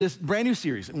this brand new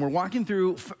series, and we're walking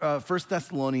through First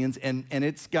Thessalonians, and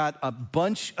it's got a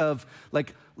bunch of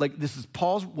like this is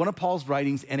one of Paul's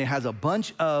writings, and it has a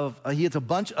bunch of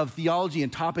theology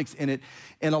and topics in it,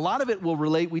 and a lot of it will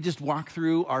relate. We just walked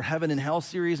through our Heaven and Hell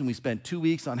series, and we spent 2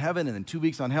 weeks on heaven and then 2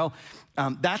 weeks on hell.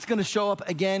 That's going to show up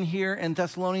again here in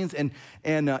Thessalonians,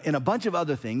 and a bunch of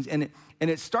other things. And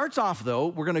it starts off, though,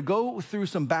 we're going to go through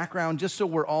some background just so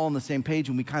we're all on the same page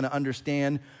and we kind of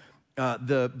understand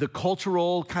the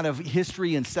cultural kind of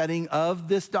history and setting of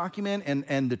this document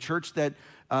and the church that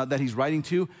he's writing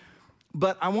to.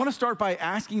 But I want to start by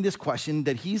asking this question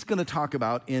that he's going to talk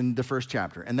about in the first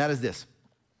chapter, and that is this.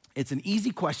 It's an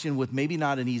easy question with maybe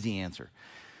not an easy answer.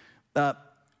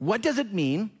 What does it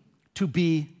mean to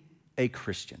be a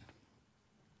Christian?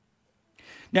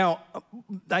 Now,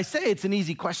 I say it's an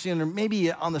easy question, or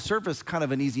maybe on the surface kind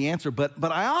of an easy answer,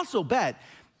 but I also bet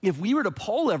if we were to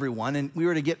poll everyone and we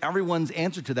were to get everyone's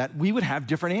answer to that, we would have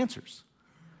different answers.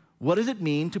 What does it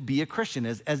mean to be a Christian?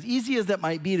 As easy as that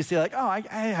might be to say like, oh, I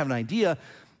have an idea,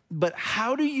 but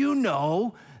how do you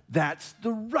know that's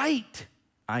the right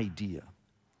idea?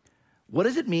 What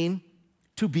does it mean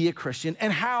to be a Christian,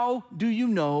 and how do you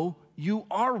know you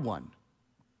are one?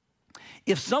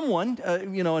 If someone, a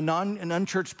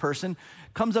unchurched person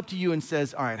comes up to you and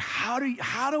says, all right, how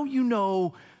do you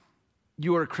know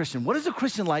you're a Christian? What is a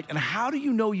Christian like, and how do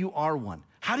you know you are one?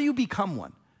 How do you become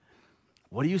one?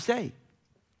 What do you say?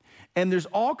 And there's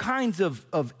all kinds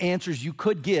of answers you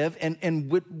could give, and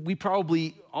we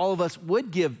probably, all of us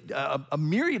would give a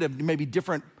myriad of maybe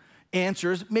different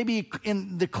answers, maybe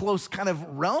in the close kind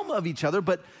of realm of each other,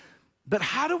 but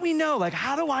how do we know? Like,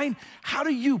 how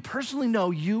do you personally know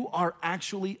you are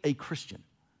actually a Christian?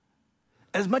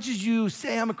 As much as you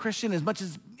say I'm a Christian, as much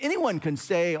as anyone can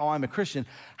say, oh, I'm a Christian,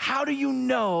 how do you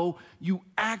know you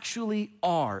actually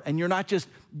are? And you're not just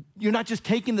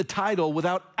taking the title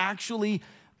without actually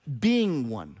being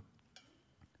one.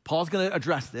 Paul's going to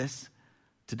address this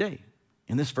today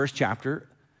in this first chapter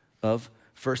of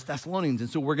First Thessalonians. And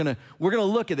so we're gonna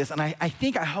look at this, and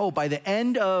I hope by the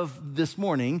end of this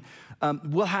morning,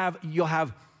 you'll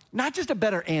have not just a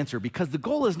better answer, because the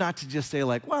goal is not to just say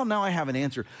like, well, now I have an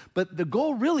answer, but the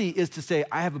goal really is to say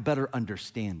I have a better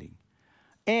understanding.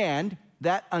 And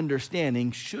that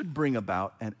understanding should bring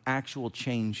about an actual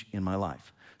change in my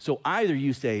life. So either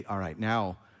you say, all right,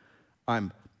 now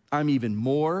I'm even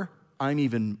more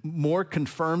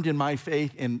confirmed in my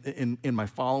faith, in my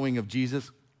following of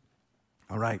Jesus.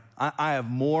 All right, I'm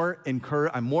more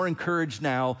encouraged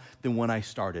now than when I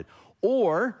started.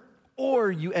 Or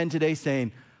you end today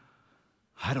saying,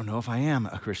 I don't know if I am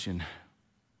a Christian.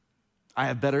 I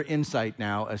have better insight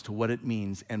now as to what it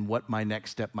means and what my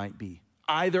next step might be.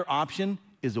 Either option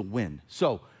is a win.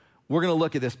 So we're going to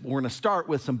look at this. We're going to start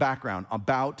with some background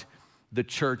about the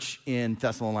church in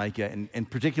Thessalonica, and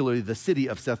particularly the city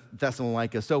of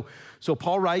Thessalonica. So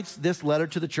Paul writes this letter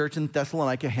to the church in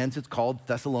Thessalonica, hence it's called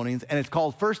Thessalonians, and it's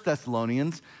called First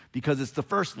Thessalonians because it's the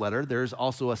first letter. There's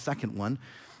also a second one.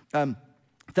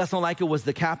 Thessalonica was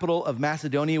the capital of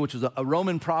Macedonia, which was a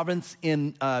Roman province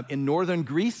in northern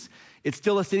Greece. It's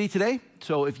still a city today,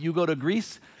 so if you go to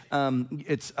Greece,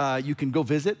 you can go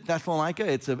visit Thessalonica.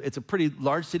 It's a pretty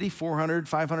large city,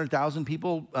 500,000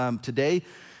 people today.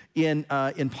 In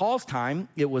Paul's time,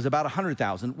 it was about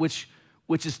 100,000, which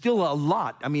is still a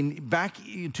lot. I mean, back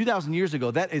 2,000 years ago,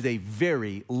 that is a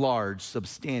very large,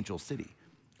 substantial city.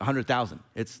 100,000.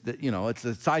 It's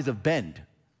the size of Bend,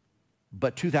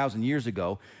 but 2,000 years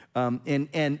ago, so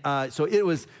it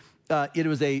was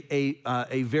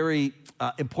a very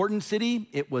important city.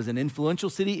 It was an influential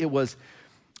city. It was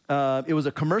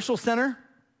a commercial center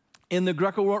in the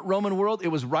Greco-Roman world.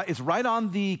 It's right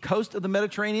on the coast of the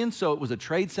Mediterranean, so it was a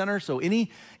trade center. So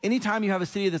anytime you have a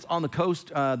city that's on the coast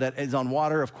that is on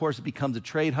water, of course, it becomes a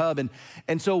trade hub.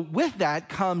 And so with that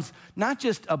comes not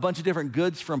just a bunch of different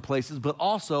goods from places, but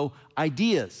also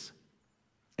ideas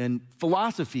and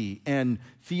philosophy and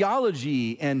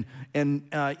theology and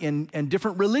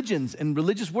different religions and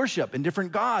religious worship and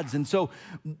different gods. And so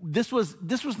this was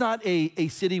not a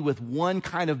city with one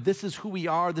kind of, this is who we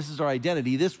are, this is our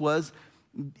identity. This was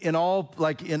in all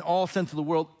sense of the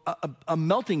world, a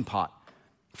melting pot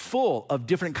full of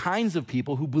different kinds of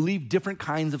people who believe different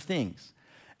kinds of things.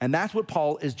 And that's what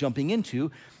Paul is jumping into.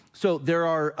 So there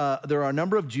are a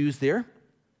number of Jews there.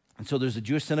 And so there's a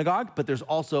Jewish synagogue, but there's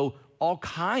also all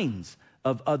kinds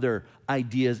of other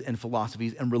ideas and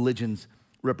philosophies and religions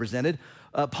represented.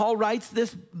 Paul writes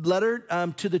this letter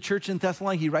to the church in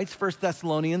Thessalonica. He writes First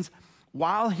Thessalonians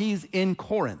while he's in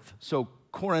Corinth. So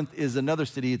Corinth is another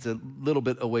city. It's a little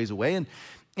bit a ways away.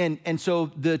 And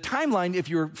so the timeline, if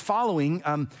you're following,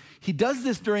 he does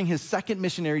this during his second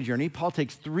missionary journey. Paul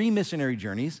takes 3 missionary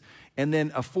journeys, and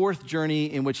then a 4th journey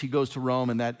in which he goes to Rome,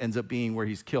 and that ends up being where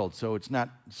he's killed. So it's not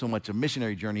so much a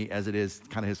missionary journey as it is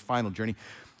kind of his final journey.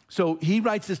 So he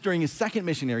writes this during his second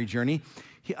missionary journey.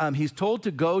 He's told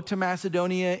to go to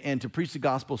Macedonia and to preach the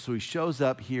gospel, so he shows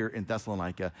up here in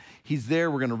Thessalonica. He's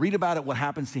there. We're going to read about it, what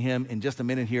happens to him in just a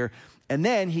minute here. And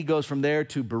then he goes from there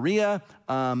to Berea,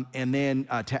 and then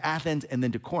to Athens, and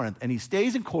then to Corinth. And he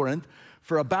stays in Corinth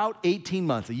for about 18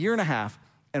 months, a year and a half.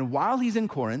 And while he's in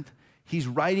Corinth, he's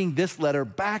writing this letter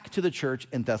back to the church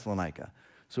in Thessalonica.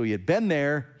 So he had been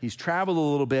there, he's traveled a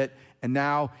little bit, and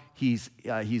now he's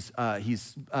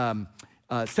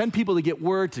sent people to get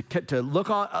word, to look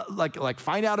on, like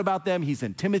find out about them. He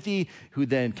sent Timothy, who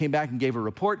then came back and gave a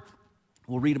report.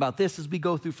 We'll read about this as we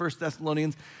go through 1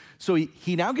 Thessalonians. So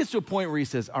he now gets to a point where he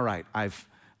says, all right,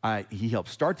 he helped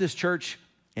start this church,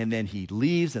 and then he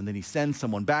leaves, and then he sends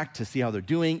someone back to see how they're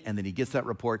doing, and then he gets that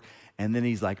report, and then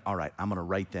he's like, all right, I'm gonna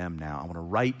write them now. I'm gonna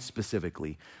write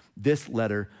specifically this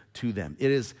letter to them.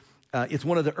 It's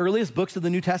one of the earliest books of the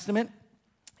New Testament.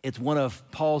 It's one of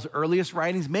Paul's earliest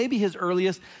writings, maybe his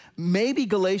earliest. Maybe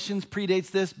Galatians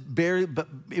predates this, but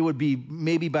it would be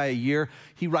maybe by a year.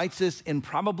 He writes this in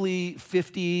probably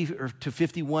 50 to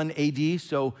 51 AD,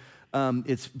 so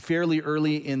it's fairly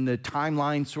early in the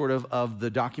timeline, sort of the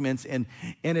documents, and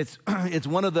it's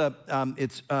one of the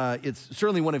it's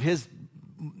certainly one of his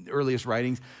earliest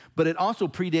writings, but it also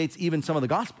predates even some of the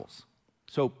Gospels.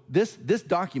 So this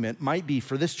document might be,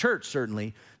 for this church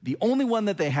certainly, the only one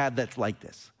that they had that's like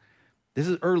this. This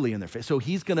is early in their faith. So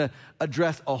he's going to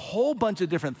address a whole bunch of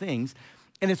different things,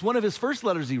 and it's one of his first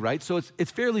letters he writes, so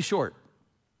it's fairly short.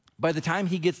 By the time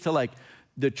he gets to like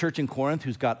the church in Corinth,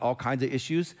 who's got all kinds of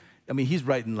issues, I mean, he's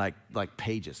writing like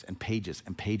pages and pages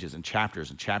and pages and chapters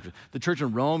and chapters. The church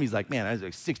in Rome, he's like, man, that's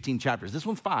like 16 chapters. This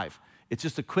one's 5. It's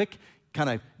just a quick kind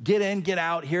of get in, get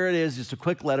out. Here it is, just a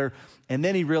quick letter. And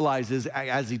then he realizes,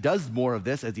 as he does more of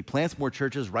this, as he plants more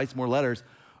churches, writes more letters,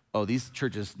 oh, these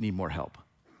churches need more help.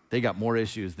 They got more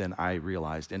issues than I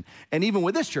realized. And even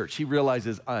with this church, he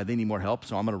realizes they need more help,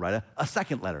 so I'm going to write a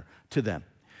second letter to them.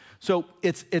 So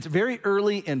it's very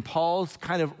early in Paul's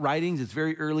kind of writings. It's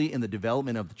very early in the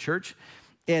development of the church.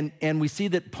 And we see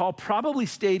that Paul probably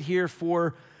stayed here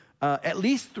for at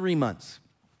least 3 months.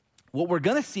 What we're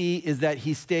going to see is that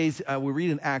he stays, we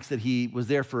read in Acts that he was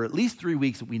there for at least 3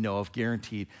 weeks that we know of,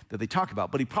 guaranteed, that they talk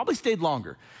about. But he probably stayed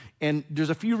longer. And there's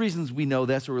a few reasons we know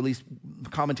this, or at least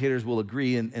commentators will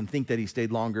agree and think that he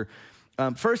stayed longer.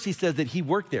 First, he says that he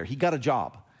worked there. He got a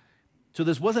job. So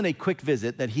this wasn't a quick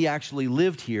visit, that he actually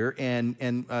lived here, and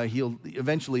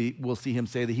we'll see him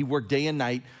say that he worked day and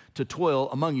night to toil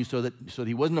among you so that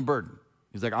he wasn't a burden.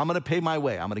 He's like, I'm going to pay my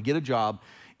way. I'm going to get a job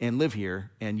and live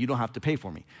here, and you don't have to pay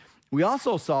for me. We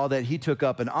also saw that he took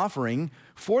up an offering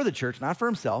for the church, not for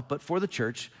himself, but for the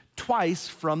church, twice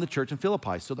from the church in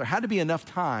Philippi. So there had to be enough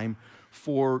time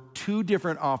for 2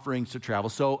 different offerings to travel.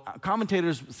 So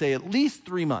commentators say at least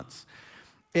 3 months.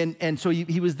 And so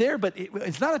he was there, but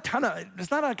it's not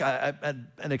like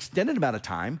an extended amount of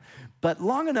time, but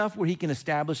long enough where he can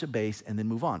establish a base and then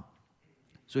move on.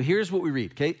 So here's what we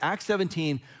read, okay? Acts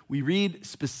 17, we read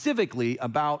specifically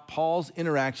about Paul's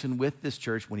interaction with this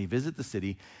church when he visits the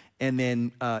city, and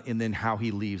then how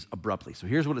he leaves abruptly. So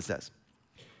here's what it says.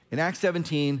 In Acts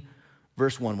 17,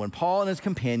 verse 1, when Paul and his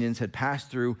companions had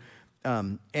passed through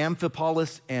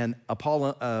Amphipolis and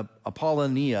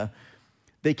Apollonia,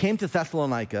 they came to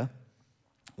Thessalonica,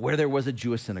 where there was a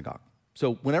Jewish synagogue.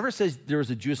 So whenever it says there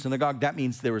was a Jewish synagogue, that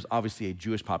means there was obviously a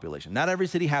Jewish population. Not every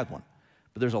city had one,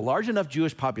 but there's a large enough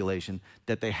Jewish population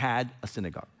that they had a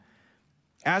synagogue.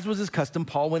 As was his custom,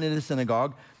 Paul went into the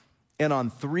synagogue, and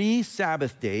on 3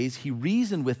 Sabbath days, he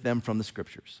reasoned with them from the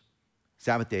scriptures.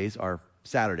 Sabbath days are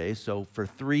Saturdays, so for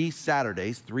 3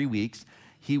 Saturdays, 3 weeks,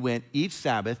 he went each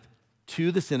Sabbath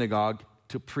to the synagogue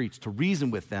to preach, to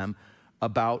reason with them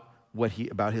about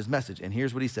his message. And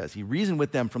here's what he says. He reasoned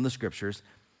with them from the scriptures,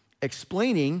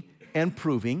 explaining and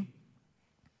proving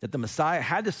that the Messiah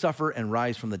had to suffer and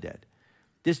rise from the dead.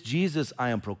 This Jesus I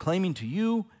am proclaiming to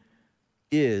you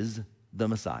is the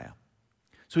Messiah.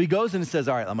 So he goes and says,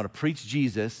 all right, I'm going to preach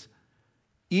Jesus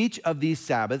each of these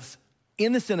Sabbaths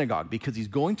in the synagogue, because he's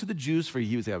going to the Jews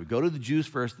he would say, I would go to the Jews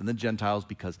first and the Gentiles,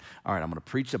 because, all right, I'm going to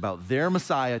preach about their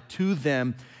Messiah to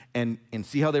them and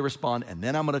see how they respond, and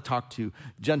then I'm going to talk to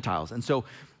Gentiles. And so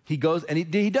he goes, and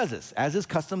he does this. As is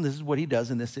custom, this is what he does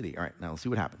in this city. All right, now let's see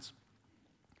what happens.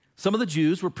 Some of the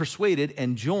Jews were persuaded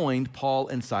and joined Paul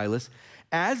and Silas,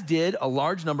 as did a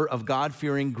large number of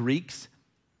God-fearing Greeks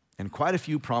and quite a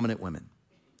few prominent women.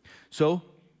 So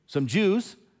some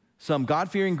Jews Some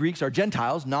God-fearing Greeks are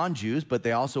Gentiles, non-Jews, but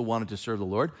they also wanted to serve the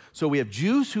Lord. So we have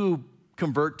Jews who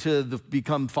convert to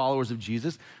become followers of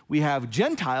Jesus. We have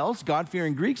Gentiles,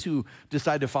 God-fearing Greeks who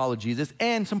decide to follow Jesus,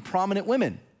 and some prominent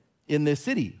women in this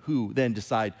city who then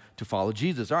decide to follow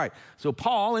Jesus. All right, so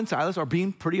Paul and Silas are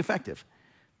being pretty effective.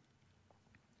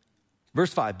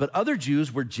 Verse 5, but other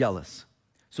Jews were jealous.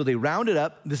 So they rounded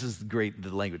up, this is great,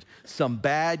 the language, some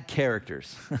bad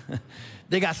characters.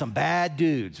 They got some bad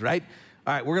dudes, right?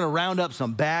 All right, we're going to round up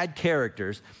some bad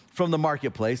characters from the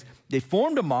marketplace. They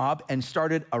formed a mob and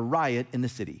started a riot in the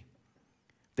city.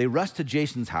 They rushed to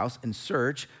Jason's house in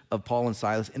search of Paul and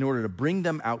Silas in order to bring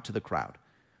them out to the crowd.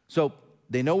 So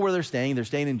they know where they're staying. They're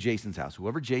staying in Jason's house.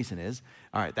 Whoever Jason is,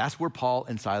 all right, that's where Paul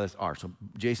and Silas are. So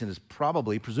Jason is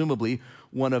presumably,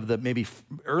 one of the maybe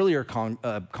earlier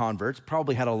converts,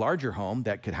 probably had a larger home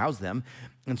that could house them,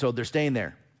 and so they're staying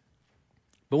there.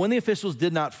 But when the officials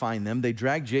did not find them, they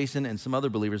dragged Jason and some other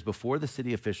believers before the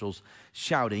city officials,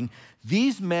 shouting,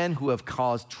 "These men who have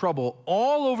caused trouble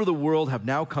all over the world have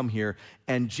now come here,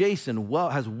 and Jason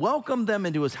has welcomed them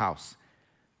into his house.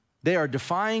 They are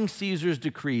defying Caesar's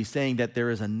decree, saying that there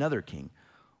is another king,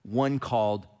 one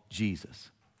called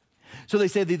Jesus." So they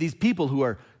say that these people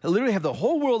who literally have the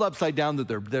whole world upside down, that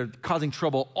they're causing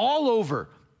trouble all over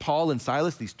Paul and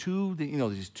Silas, these two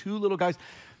little guys,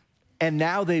 and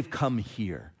now they've come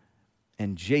here.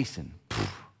 And Jason,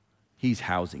 he's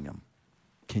housing them.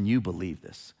 Can you believe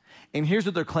this? And here's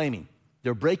what they're claiming.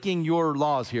 They're breaking your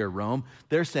laws here, Rome.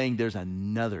 They're saying there's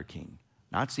another king,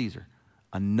 not Caesar,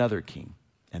 another king.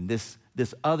 And this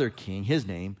other king, his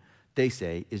name, they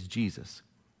say, is Jesus.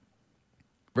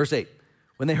 Verse 8,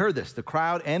 when they heard this, the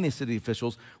crowd and the city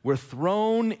officials were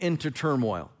thrown into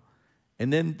turmoil.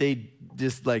 And then they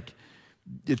just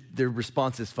their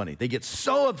response is funny. They get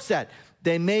so upset.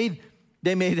 They made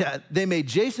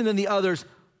Jason and the others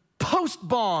post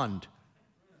bond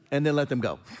and then let them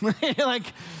go.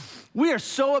 Like, we are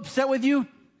so upset with you.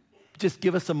 Just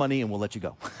give us some money and we'll let you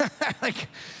go.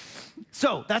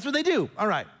 So that's what they do. All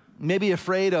right. Maybe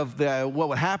afraid of what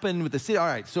would happen with the city. All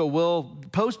right. So we'll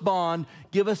post bond,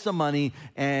 give us some money,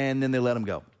 and then they let them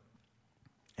go.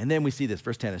 And then we see this,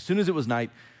 verse 10. As soon as it was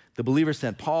night, the believers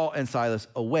sent Paul and Silas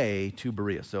away to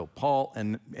Berea. So Paul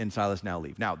and Silas now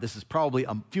leave. Now, this is probably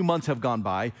a few months have gone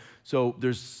by. So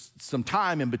there's some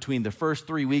time in between the first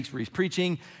 3 weeks where he's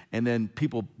preaching, and then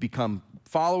people become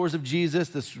followers of Jesus.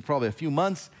 This is probably a few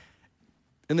months.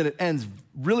 And then it ends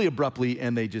really abruptly,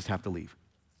 and they just have to leave.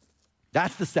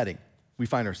 That's the setting we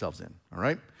find ourselves in, all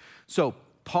right? So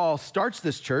Paul starts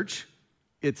this church.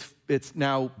 It's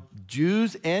now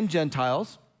Jews and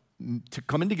Gentiles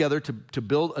coming together to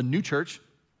build a new church.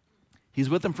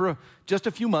 He's with them for just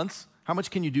a few months. How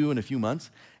much can you do in a few months?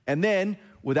 And then,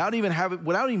 without even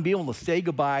being able to say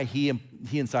goodbye, he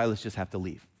and Silas just have to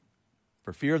leave.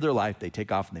 For fear of their life, they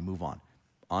take off and they move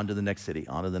on to the next city,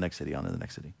 on to the next city, on to the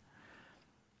next city.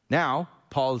 Now,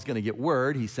 Paul is going to get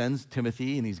word. He sends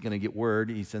Timothy, and he's going to get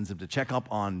word. He sends him to check up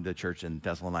on the church in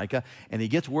Thessalonica, and he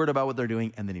gets word about what they're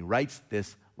doing, and then he writes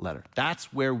this letter.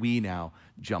 That's where we now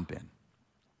jump in.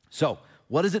 So,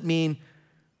 what does it mean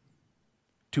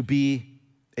to be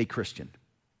a Christian?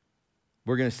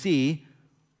 We're going to see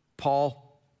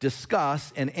Paul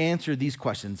discuss and answer these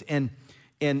questions. And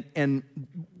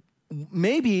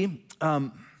maybe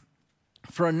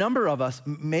for a number of us,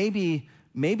 maybe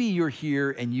you're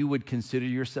here and you would consider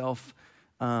yourself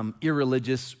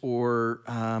irreligious or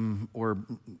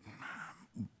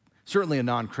certainly a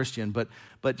non-Christian,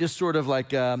 but just sort of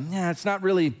like, it's not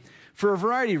really, for a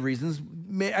variety of reasons.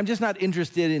 I'm just not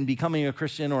interested in becoming a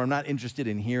Christian, or I'm not interested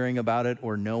in hearing about it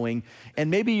or knowing.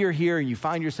 And maybe you're here and you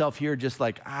find yourself here just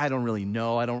like, I don't really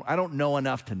know. I don't know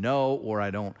enough to know, or I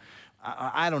don't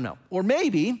know. Or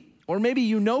maybe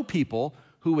you know people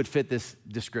who would fit this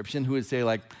description, who would say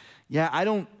like, yeah, I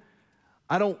don't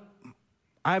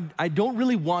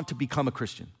really want to become a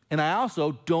Christian. And I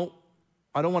also don't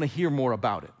want to hear more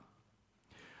about it.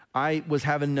 I was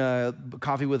having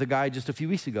coffee with a guy just a few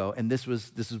weeks ago, and this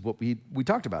is what we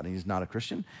talked about. And he's not a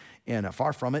Christian, and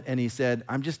far from it. And he said,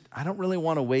 I don't really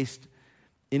want to waste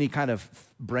any kind of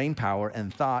brain power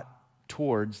and thought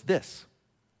towards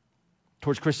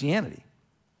Christianity.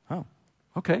 Oh,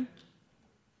 okay.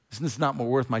 This is not more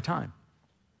worth my time.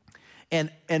 And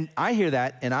I hear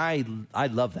that, and I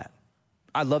love that.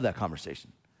 I love that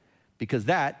conversation, because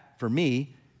that, for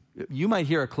me, you might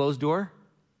hear a closed door.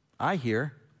 I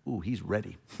hear, ooh, he's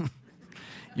ready.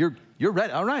 You're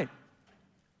ready. All right.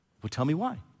 Well, tell me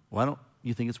why. Why don't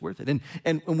you think it's worth it?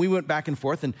 And we went back and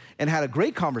forth and had a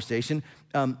great conversation.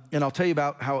 And I'll tell you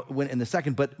about how it went in a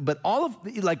second. But all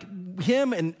of like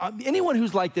him and anyone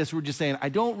who's like this, we're just saying, I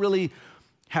don't really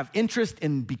have interest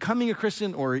in becoming a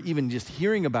Christian or even just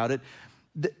hearing about it,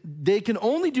 they can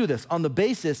only do this on the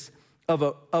basis of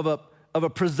a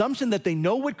presumption that they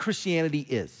know what Christianity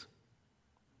is.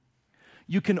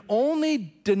 You can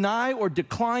only deny or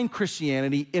decline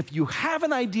Christianity if you have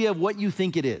an idea of what you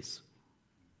think it is.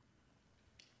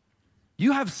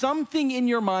 You have something in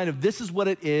your mind of this is what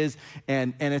it is,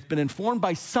 and it's been informed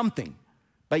by something,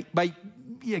 by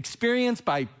experience,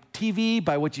 by TV,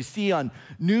 by what you see on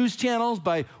news channels,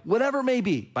 by whatever it may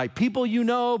be, by people you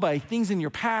know, by things in your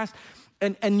past.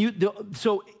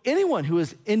 So anyone who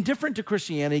is indifferent to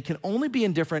Christianity can only be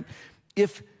indifferent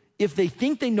if they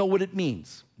think they know what it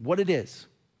means, what it is.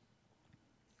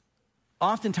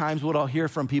 Oftentimes what I'll hear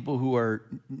from people who are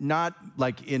not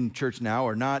like in church now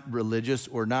or not religious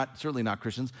or certainly not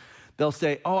Christians, they'll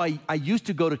say, oh, I used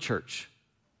to go to church.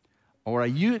 Or I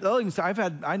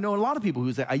know a lot of people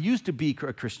who say, I used to be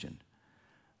a Christian.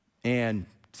 And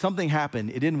something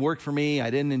happened. It didn't work for me. I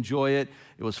didn't enjoy it.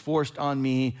 It was forced on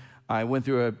me. I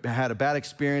had a bad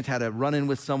experience, had a run-in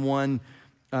with someone.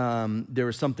 There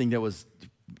was something that was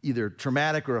either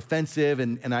traumatic or offensive,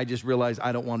 and I just realized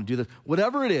I don't want to do this.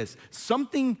 Whatever it is,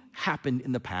 something happened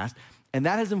in the past, and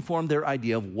that has informed their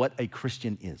idea of what a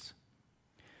Christian is.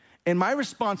 And my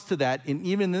response to that, and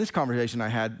even in this conversation I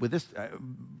had with this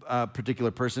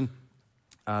particular person,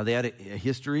 they had a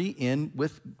history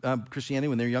with Christianity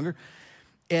when they were younger,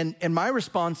 and my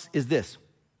response is this: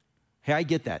 hey, I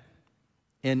get that.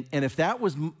 And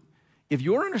if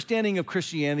your understanding of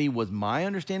Christianity was my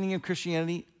understanding of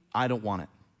Christianity, I don't want it.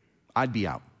 I'd be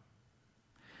out.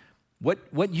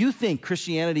 What you think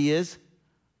Christianity is,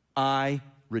 I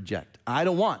reject. I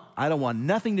don't want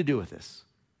nothing to do with this.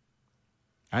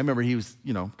 I remember he was,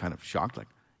 kind of shocked, like,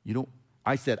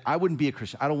 I said, I wouldn't be a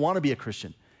Christian. I don't want to be a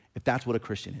Christian if that's what a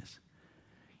Christian is.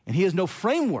 And he has no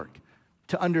framework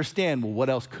to understand, well, what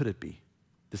else could it be?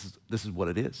 This is what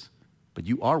it is. But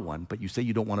you are one, but you say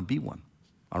you don't want to be one.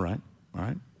 All right.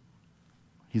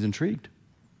 He's intrigued,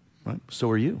 right? So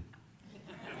are you.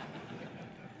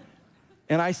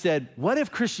 And I said, what if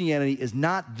Christianity is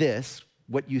not this,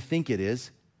 what you think it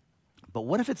is, but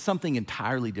what if it's something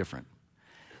entirely different?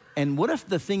 And what if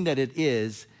the thing that it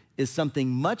is something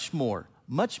much more,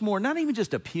 not even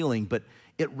just appealing, but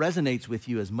it resonates with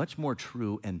you as much more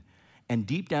true and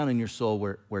deep down in your soul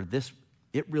where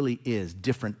it really is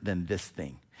different than this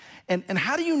thing. And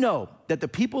how do you know that the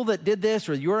people that did this,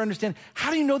 or your understanding,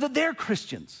 how do you know that they're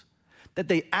Christians? That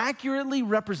they accurately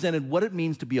represented what it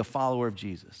means to be a follower of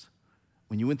Jesus?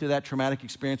 When you went through that traumatic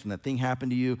experience, when that thing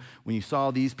happened to you, when you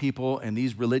saw these people and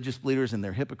these religious leaders and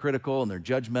they're hypocritical and they're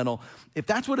judgmental, if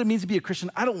that's what it means to be a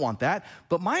Christian, I don't want that.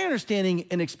 But my understanding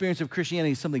and experience of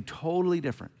Christianity is something totally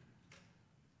different.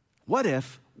 What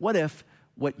if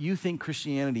what you think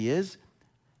Christianity is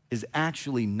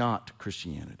actually not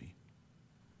Christianity?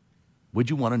 Would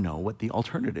you want to know what the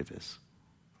alternative is?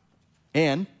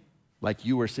 And like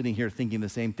you were sitting here thinking the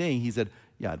same thing, he said,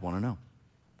 yeah, I'd want to know.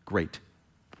 Great.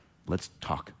 Let's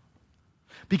talk.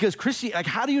 Because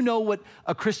how do you know what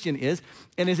a Christian is?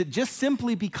 And is it just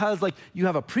simply because you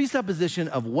have a presupposition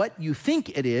of what you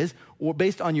think it is, or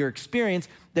based on your experience,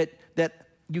 that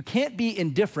you can't be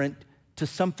indifferent to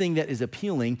something that is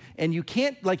appealing, and you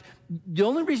can't, the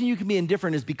only reason you can be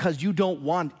indifferent is because you don't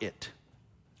want it.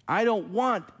 I don't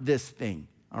want this thing.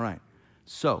 All right.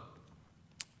 So,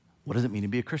 what does it mean to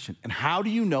be a Christian? And how do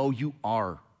you know you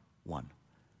are one?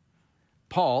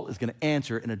 Paul is going to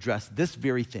answer and address this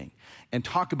very thing and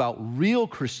talk about real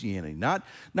Christianity, not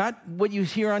what you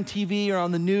hear on TV or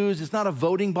on the news. It's not a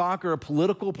voting block or a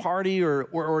political party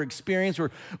or experience,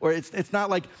 or it's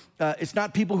not it's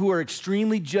not people who are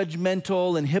extremely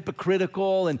judgmental and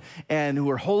hypocritical and who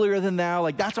are holier than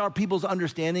thou. That's our people's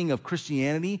understanding of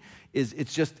Christianity.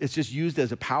 It's just used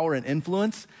as a power and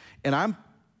influence. And I'm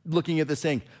looking at this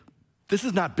saying, this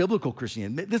is not biblical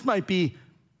Christianity. This might be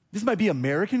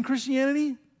American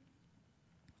Christianity.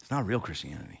 It's not real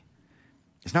Christianity.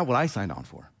 It's not what I signed on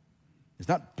for. It's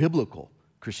not biblical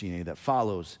Christianity that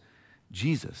follows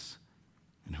Jesus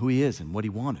and who he is and what he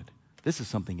wanted. This is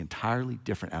something entirely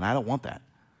different, and I don't want that.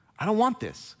 I don't want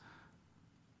this.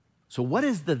 So what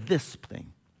is this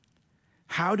thing?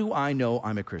 How do I know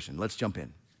I'm a Christian? Let's jump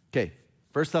in. Okay,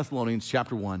 1 Thessalonians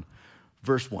chapter 1,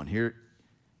 verse 1. Here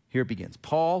it begins.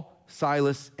 Paul,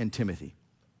 Silas, and Timothy.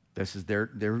 This is they're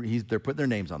putting their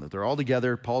names on it. They're all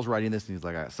together. Paul's writing this, and he's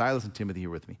like, I got Silas and Timothy here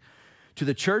with me. To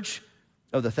the church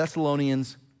of the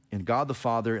Thessalonians in God the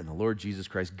Father and the Lord Jesus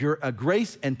Christ,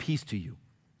 grace and peace to you.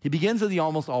 He begins, as he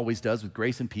almost always does, with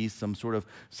grace and peace, some sort of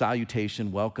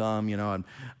salutation, welcome,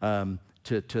 and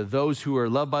to those who are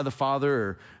loved by the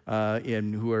Father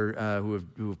and who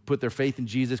have put their faith in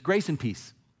Jesus. Grace and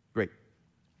peace.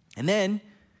 And then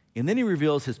he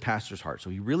reveals his pastor's heart. So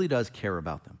he really does care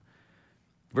about them.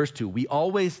 Verse 2, we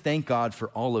always thank God for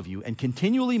all of you and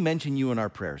continually mention you in our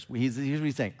prayers. Here's what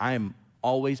he's saying. I am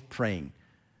always praying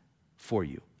for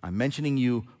you. I'm mentioning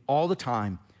you all the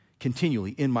time,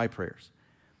 continually in my prayers.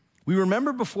 We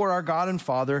remember before our God and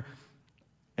Father,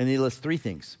 and he lists 3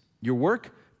 things: your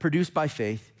work produced by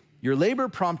faith, your labor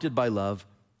prompted by love,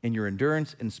 and your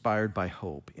endurance inspired by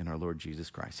hope in our Lord Jesus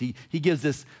Christ. He gives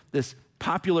this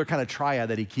popular kind of triad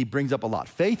that he brings up a lot: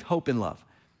 faith, hope, and love.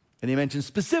 And he mentions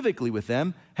specifically with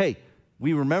them, hey,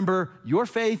 we remember your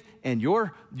faith and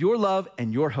your love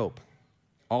and your hope,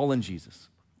 all in Jesus.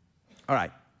 All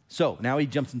right, so now he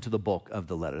jumps into the bulk of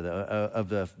the letter, of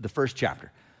the first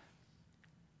chapter.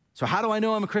 So how do I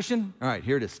know I'm a Christian? All right,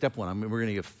 here it is, step 1. We're going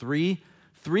to give three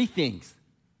things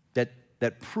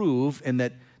that prove and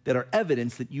that are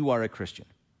evidence that you are a Christian.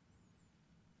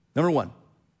 Number 1,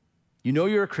 you know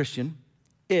you're a Christian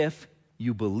if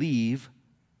you believe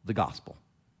the gospel.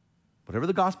 Whatever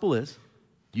the gospel is,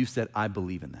 you said, I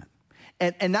believe in that.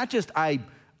 And not just I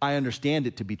understand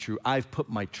it to be true, I've put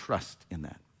my trust in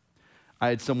that. I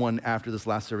had someone after this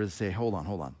last service say, hold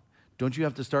on. Don't you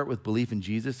have to start with belief in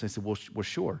Jesus? I said, well,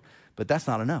 sure, but that's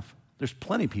not enough. There's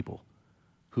plenty of people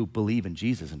who believe in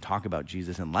Jesus and talk about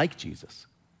Jesus and like Jesus.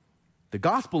 The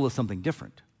gospel is something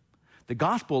different. The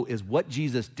gospel is what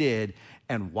Jesus did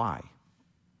and why.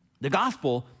 The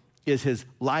gospel is his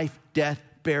life, death,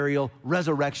 burial,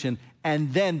 resurrection,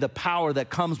 and then the power that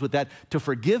comes with that to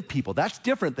forgive people. That's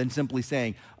different than simply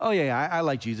saying, oh yeah, I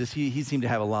like Jesus. He seemed to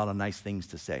have a lot of nice things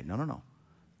to say. No.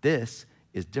 This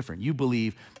is different. You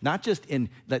believe not just in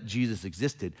that Jesus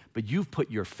existed, but you've put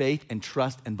your faith and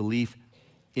trust and belief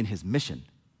in his mission,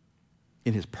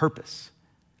 in his purpose,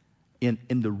 in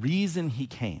the reason he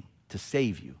came to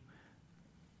save you.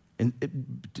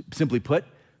 And simply put,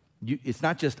 it's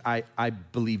not just I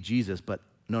believe Jesus, but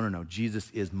no.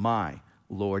 Jesus is my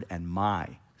Lord and my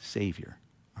Savior.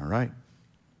 All right?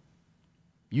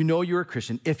 You know you're a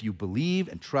Christian if you believe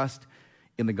and trust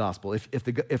in the gospel.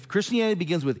 If Christianity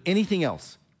begins with anything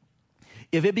else,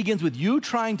 if it begins with you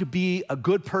trying to be a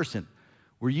good person,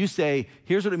 where you say,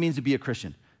 here's what it means to be a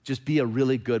Christian, just be a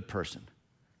really good person.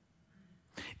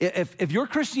 If your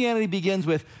Christianity begins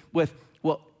with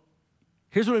well,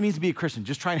 here's what it means to be a Christian.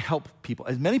 Just try and help people,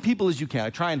 as many people as you can. I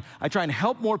try and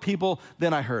help more people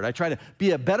than I hurt. I try to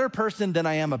be a better person than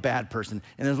I am a bad person.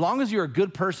 And as long as you're a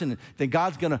good person, then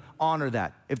God's going to honor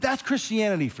that. If that's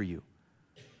Christianity for you,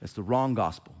 that's the wrong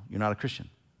gospel. You're not a Christian.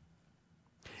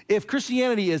 If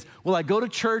Christianity is, well, I go to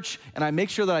church and I make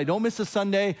sure that I don't miss a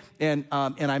Sunday, and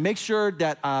I make sure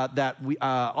that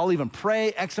I'll even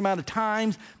pray X amount of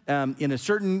times in a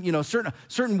certain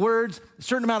words, a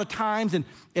certain amount of times,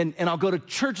 and I'll go to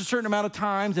church a certain amount of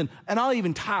times, and I'll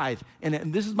even tithe.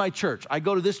 And this is my church. I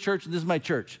go to this church, and this is my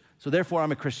church. So therefore,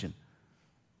 I'm a Christian.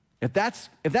 If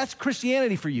that's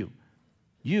Christianity for you,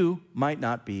 you might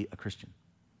not be a Christian.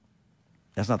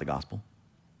 That's not the gospel.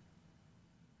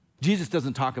 Jesus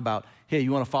doesn't talk about, hey,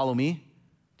 you want to follow me?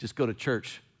 Just go to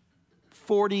church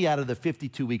 40 out of the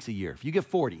 52 weeks a year. If you get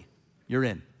 40, you're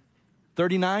in.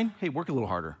 39, hey, work a little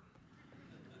harder.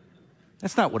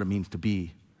 That's not what it means to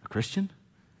be a Christian.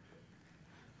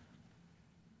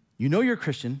 You know you're a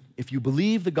Christian if you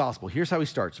believe the gospel. Here's how he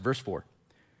starts, verse 4.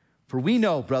 For we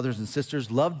know, brothers and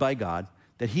sisters, loved by God,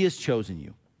 that he has chosen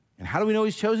you. And how do we know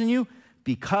he's chosen you?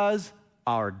 Because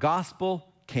our gospel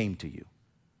came to you.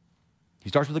 He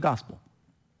starts with the gospel.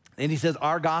 And he says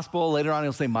our gospel. Later on,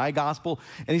 he'll say my gospel.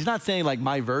 And he's not saying like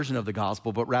my version of the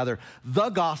gospel, but rather the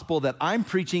gospel that I'm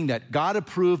preaching, that God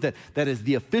approved, that is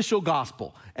the official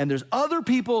gospel. And there's other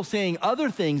people saying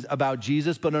other things about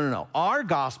Jesus, but no. Our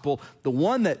gospel, the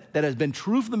one that has been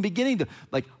true from the beginning,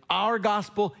 like our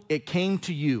gospel, it came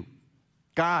to you.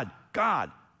 God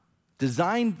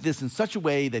designed this in such a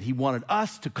way that he wanted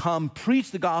us to come preach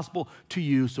the gospel to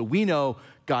you, so we know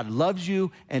God loves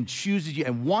you and chooses you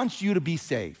and wants you to be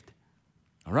saved.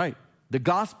 All right, the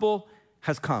gospel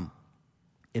has come.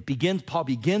 Paul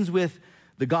begins with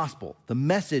the gospel, the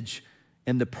message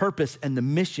and the purpose and the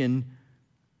mission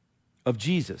of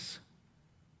Jesus.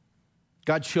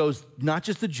 God chose not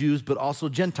just the Jews, but also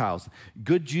Gentiles,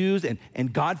 good Jews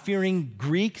and God-fearing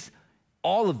Greeks,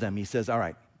 all of them. He says, all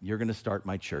right, you're going to start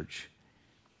my church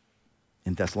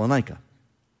in Thessalonica.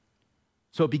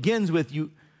 So it begins with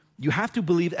you have to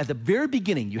believe at the very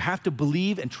beginning, you have to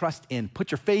believe and trust in,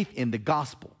 put your faith in the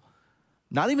gospel.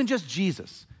 Not even just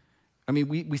Jesus. I mean,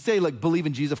 we say like believe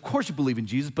in Jesus. Of course you believe in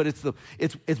Jesus, but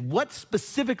it's what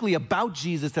specifically about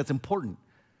Jesus that's important.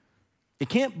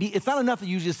 It's not enough that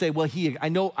you just say, well,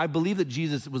 I believe that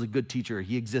Jesus was a good teacher.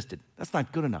 He existed. That's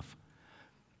not good enough.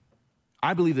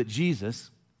 I believe that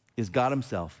Jesus is God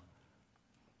himself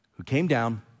who came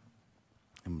down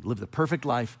and lived the perfect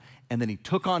life, and then he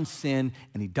took on sin,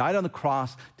 and he died on the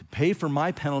cross to pay for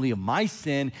my penalty of my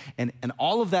sin, and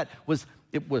all of that was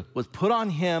put on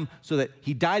him so that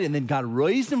he died, and then God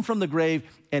raised him from the grave,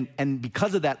 and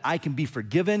because of that, I can be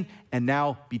forgiven and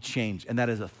now be changed, and that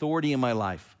is authority in my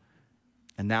life,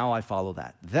 and now I follow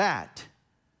that. That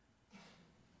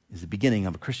is the beginning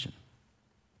of a Christian.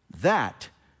 That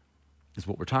is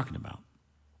what we're talking about.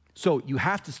 So you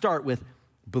have to start with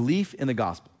belief in the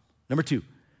gospel. Number two,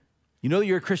 you know that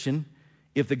you're a Christian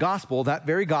if the gospel, that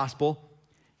very gospel,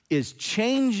 is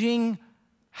changing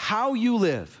how you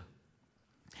live.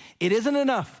 It isn't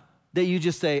enough that you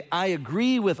just say, I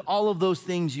agree with all of those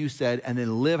things you said, and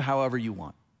then live however you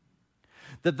want.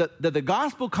 That the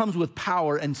gospel comes with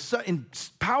power, and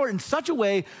power in such a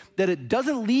way that it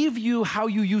doesn't leave you how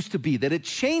you used to be, that it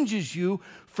changes you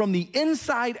from the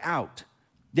inside out,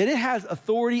 that it has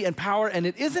authority and power, and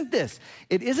it isn't this.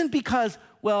 It isn't because,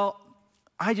 well,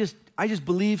 I just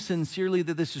believe sincerely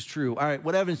that this is true. All right,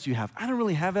 what evidence do you have? I don't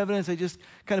really have evidence. I just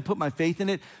kind of put my faith in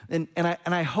it, and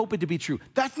I hope it to be true.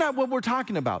 That's not what we're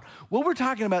talking about. What we're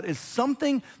talking about is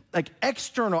something like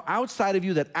external, outside of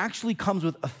you, that actually comes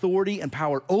with authority and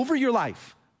power over your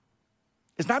life.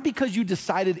 It's not because you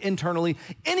decided internally.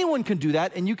 Anyone can do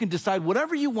that, and you can decide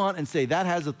whatever you want and say that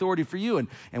has authority for you,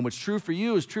 and what's true for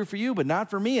you is true for you, but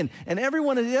not for me. And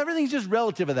everything's just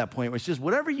relative at that point. It's just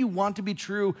whatever you want to be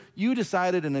true, you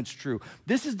decided, and it's true.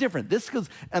 This is different. This is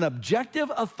an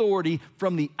objective authority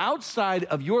from the outside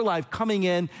of your life coming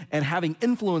in and having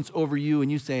influence over you,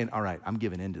 and you saying, all right, I'm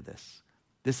giving into this.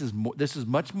 This is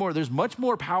much more, there's much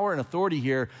more power and authority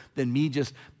here than me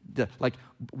just like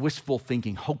wishful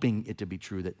thinking, hoping it to be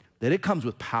true, that it comes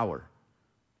with power.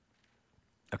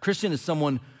 A Christian is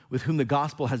someone with whom the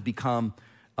gospel has become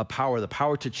a power, the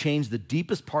power to change the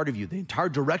deepest part of you, the entire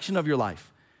direction of your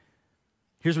life.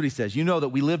 Here's what he says. You know that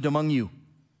we lived among you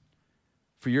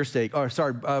for your sake.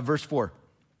 Verse 4.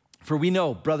 For we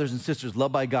know, brothers and sisters,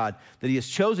 loved by God, that he has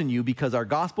chosen you because our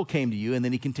gospel came to you. And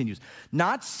then he continues,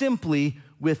 not simply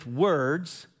with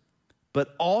words,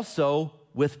 but also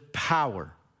with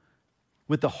power,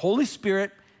 with the Holy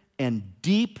Spirit and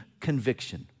deep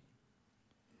conviction.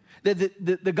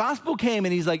 The gospel came,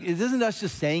 and he's like, it isn't us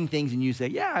just saying things and you say,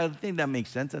 yeah, I think that makes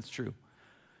sense, that's true.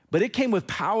 But it came with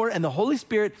power, and the Holy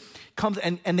Spirit comes,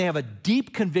 and they have a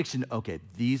deep conviction. Okay,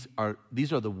 these are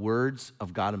the words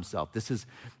of God himself. This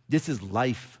is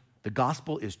life. The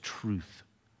gospel is truth.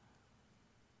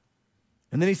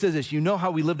 And then he says this, you know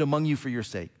how we lived among you for your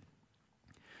sake.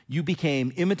 You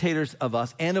became imitators of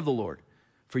us and of the Lord,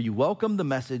 for you welcomed the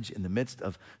message in the midst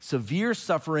of severe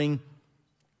suffering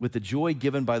with the joy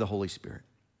given by the Holy Spirit.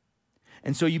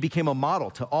 And so you became a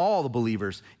model to all the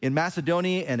believers in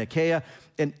Macedonia and Achaia,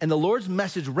 and the Lord's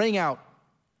message rang out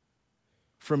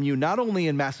from you, not only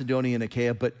in Macedonia and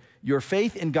Achaia, but your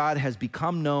faith in God has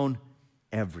become known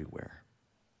everywhere.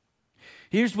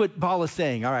 Here's what Paul is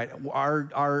saying. All right,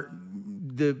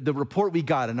 the report we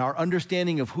got and our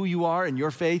understanding of who you are and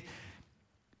your faith,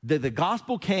 the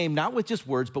gospel came not with just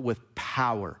words, but with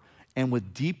power and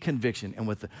with deep conviction and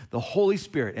with the Holy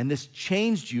Spirit. And this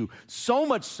changed you so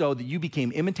much so that you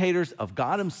became imitators of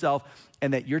God himself,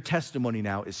 and that your testimony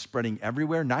now is spreading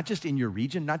everywhere, not just in your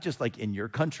region, not just like in your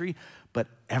country, but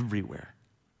everywhere.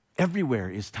 Everywhere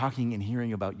is talking and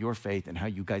hearing about your faith and how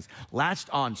you guys latched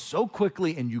on so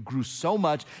quickly and you grew so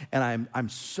much. And I'm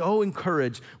so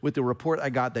encouraged with the report I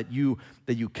got that you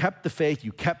kept the faith,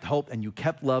 you kept hope, and you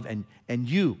kept love, and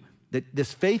that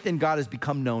this faith in God has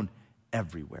become known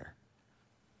everywhere.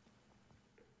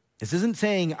 This isn't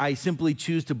saying I simply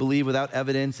choose to believe without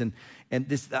evidence, and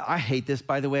this, I hate this,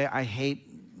 by the way. I hate,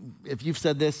 if you've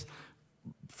said this,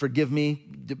 forgive me.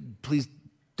 Please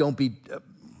don't be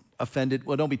offended.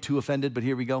 Well, don't be too offended, but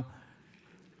here we go.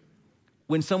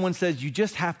 When someone says you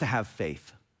just have to have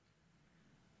faith,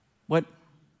 what?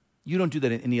 You don't do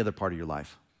that in any other part of your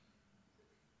life.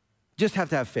 Just have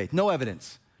to have faith. No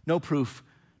evidence, no proof,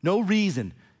 no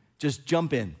reason. Just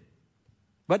jump in.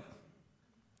 What?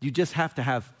 You just have to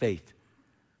have faith.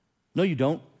 No, you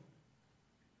don't.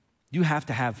 You have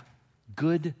to have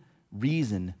good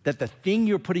reason that the thing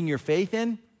you're putting your faith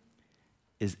in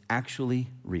is actually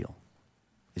real,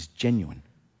 is genuine,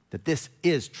 that this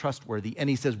is trustworthy. And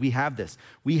he says, we have this.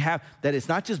 We have that. It's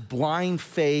not just blind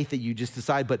faith that you just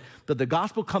decide, but the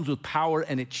gospel comes with power,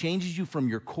 and it changes you from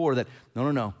your core that,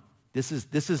 no. This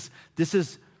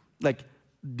is like,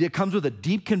 it comes with a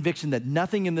deep conviction that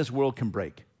nothing in this world can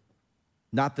break.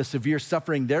 Not the severe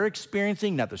suffering they're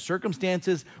experiencing, not the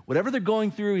circumstances, whatever they're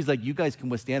going through. He's like, you guys can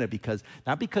withstand it because,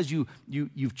 not because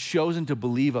you've chosen to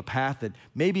believe a path that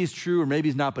maybe is true or maybe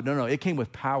is not, but no, it came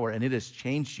with power and it has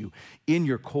changed you in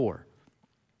your core.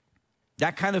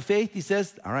 That kind of faith, he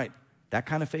says, all right, that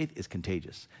kind of faith is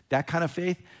contagious. That kind of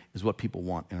faith is what people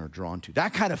want and are drawn to.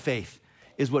 That kind of faith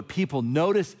is what people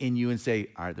notice in you and say,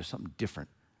 all right, there's something different.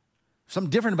 Something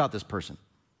different about this person.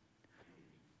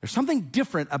 There's something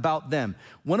different about them.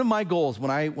 One of my goals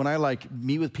when I like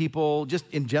meet with people, just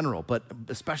in general, but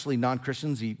especially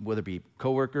non-Christians, whether it be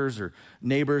coworkers or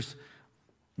neighbors.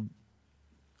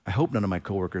 I hope none of my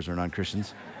coworkers are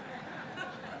non-Christians.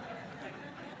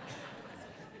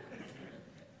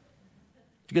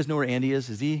 Do you guys know where Andy is?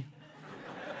 Is he?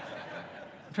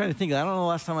 I'm trying to think. I don't know the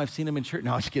last time I've seen him in church.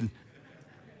 No, I'm just kidding.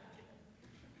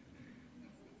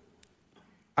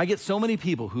 I get so many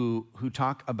people who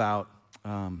talk about,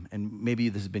 and maybe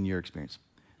this has been your experience.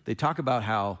 They talk about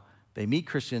how they meet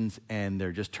Christians and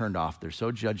they're just turned off. They're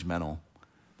so judgmental.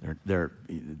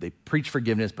 They preach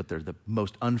forgiveness, but they're the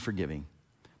most unforgiving.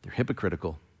 They're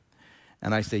hypocritical.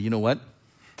 And I say, you know what?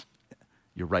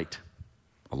 You're right.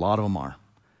 A lot of them are.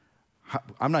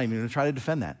 I'm not even going to try to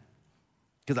defend that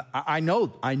because I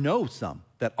know some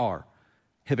that are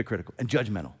hypocritical and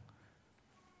judgmental.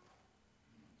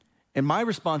 And my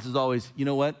response is always, you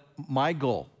know what? My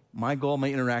goal, my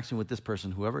interaction with this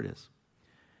person, whoever it is,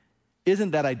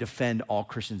 isn't that I defend all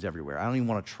Christians everywhere. I don't even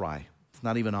want to try. It's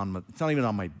not even on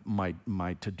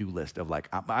my to-do list of like,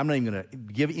 I'm not even going to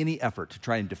give any effort to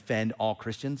try and defend all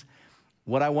Christians.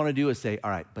 What I want to do is say,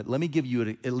 all right, but let me give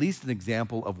you at least an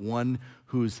example of one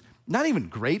who's not even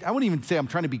great. I wouldn't even say I'm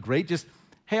trying to be great. Just,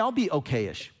 hey, I'll be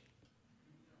okay-ish.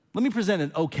 Let me present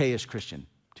an okay-ish Christian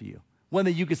to you. One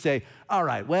that you could say, all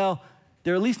right, well,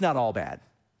 they're at least not all bad.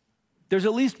 There's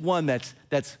at least one that's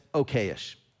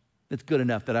okay-ish. That's good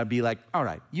enough that I'd be like, all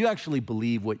right, you actually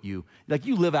believe you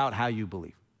live out how you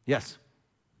believe. Yes,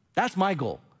 that's my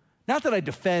goal. Not that I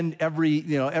defend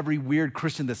every weird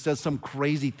Christian that says some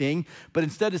crazy thing, but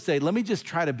instead to say, let me just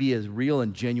try to be as real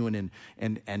and genuine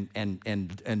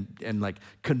and like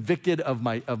convicted of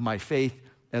my faith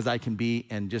as I can be,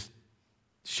 and just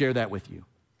share that with you.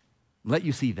 Let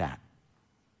you see that.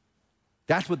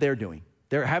 That's what they're doing.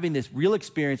 They're having this real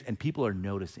experience, and people are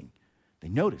noticing. They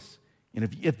notice. And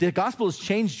if the gospel has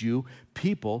changed you,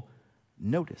 people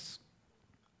notice.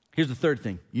 Here's the third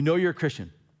thing. You know you're a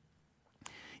Christian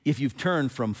if you've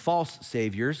turned from false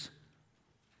saviors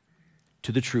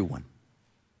to the true one.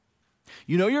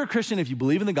 You know you're a Christian if you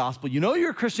believe in the gospel. You know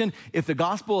you're a Christian if the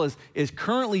gospel is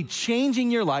currently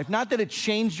changing your life. Not that it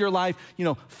changed your life,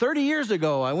 30 years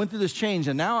ago I went through this change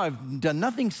and now I've done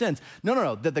nothing since.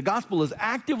 No. That the gospel is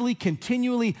actively,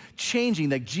 continually changing.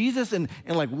 That Jesus and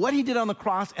like what he did on the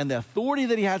cross and the authority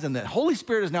that he has and the Holy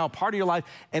Spirit is now a part of your life,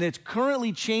 and it's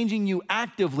currently changing you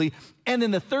actively. And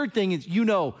then the third thing is,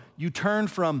 you turn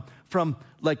from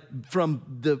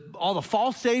all the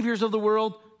false saviors of the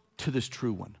world to this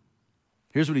true one.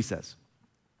 Here's what he says.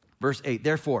 Verse 8,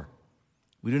 therefore,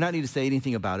 we do not need to say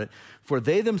anything about it, for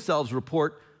they themselves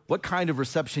report what kind of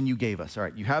reception you gave us. All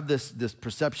right, you have this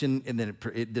perception, and then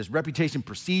this reputation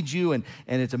precedes you, and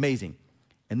it's amazing.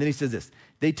 And then he says this,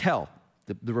 they tell,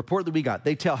 the report that we got,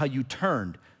 they tell how you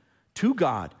turned to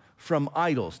God from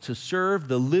idols to serve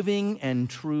the living and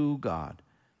true God,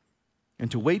 and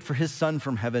to wait for his Son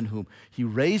from heaven, whom he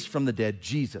raised from the dead,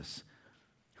 Jesus,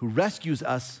 who rescues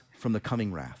us from the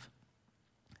coming wrath.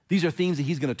 These are themes that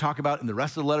he's going to talk about in the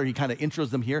rest of the letter. He kind of intros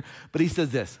them here, but he says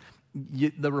this.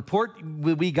 The report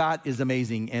we got is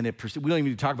amazing, and we don't even need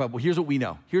to talk about it, but here's what we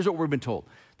know. Here's what we've been told,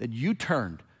 that you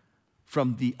turned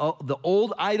from the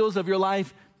old idols of your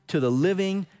life to the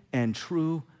living and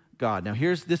true God. Now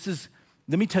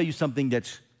let me tell you something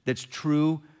that's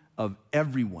true of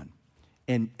everyone,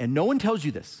 and no one tells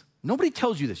you this. Nobody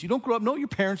tells you this. You don't grow up, no, your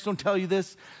parents don't tell you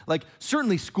this. Like,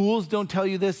 certainly schools don't tell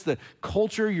you this. The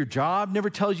culture, your job never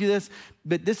tells you this.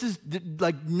 But this is,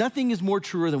 like, nothing is more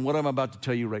truer than what I'm about to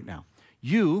tell you right now.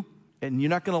 And you're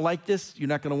not going to like this. You're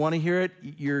not going to want to hear it.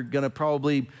 You're going to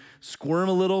probably squirm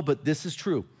a little, but this is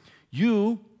true.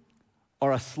 You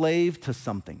are a slave to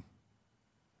something.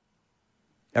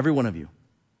 Every one of you.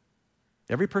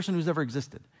 Every person who's ever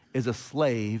existed is a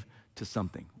slave to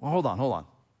something. Well, hold on.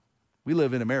 We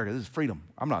live in America. This is freedom.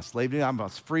 I'm not a slave to you. I'm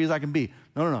as free as I can be.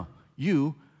 No.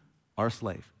 You are a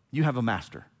slave. You have a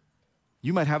master.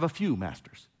 You might have a few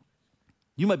masters.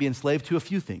 You might be enslaved to a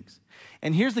few things.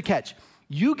 And here's the catch.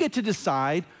 You get to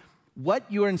decide what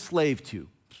you're enslaved to,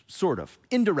 sort of,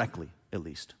 indirectly at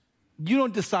least. You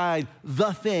don't decide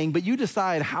the thing, but you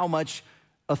decide how much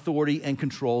authority and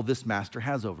control this master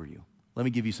has over you. Let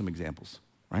me give you some examples.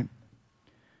 right?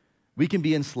 We can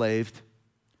be enslaved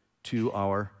to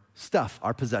our stuff,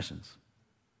 our possessions.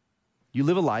 You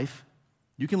live a life,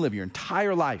 you can live your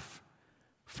entire life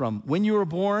from when you were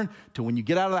born to when you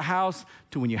get out of the house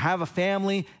to when you have a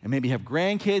family and maybe have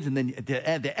grandkids, and then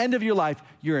at the end of your life,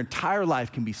 your entire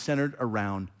life can be centered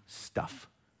around stuff.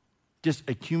 Just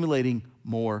accumulating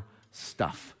more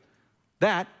stuff.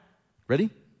 That, ready?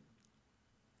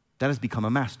 That has become a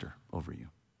master over you.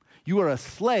 You are a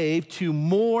slave to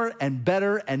more and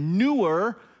better and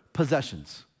newer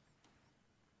possessions.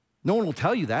 No one will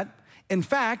tell you that. In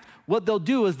fact, what they'll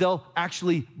do is they'll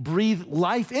actually breathe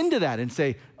life into that and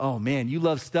say, oh man, you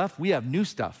love stuff? We have new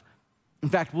stuff. In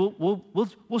fact,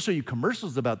 we'll show you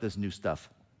commercials about this new stuff.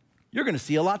 You're gonna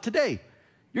see a lot today.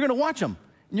 You're gonna watch them,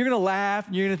 and you're gonna laugh,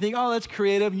 and you're gonna think, oh, that's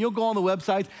creative, and you'll go on the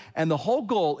websites, and the whole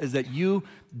goal is that you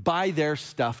buy their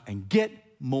stuff and get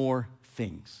more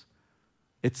things.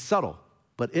 It's subtle,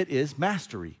 but it is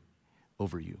mastery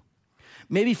over you.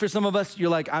 Maybe for some of us, you're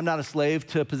like, I'm not a slave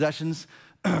to possessions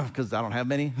because I don't have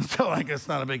many, so I guess it's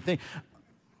not a big thing.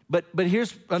 But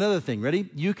here's another thing, ready?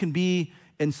 You can be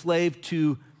enslaved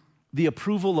to the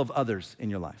approval of others in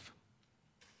your life.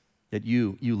 That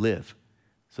you live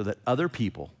so that other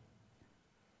people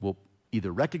will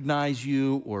either recognize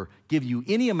you or give you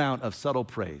any amount of subtle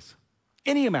praise.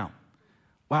 Any amount.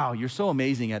 Wow, you're so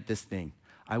amazing at this thing.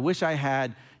 I wish I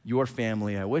had your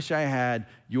family. I wish I had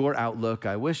your outlook.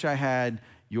 I wish I had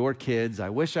your kids. I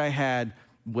wish I had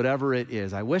whatever it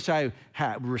is. I wish I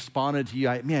had responded to you.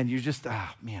 Man, you're just,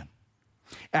 man.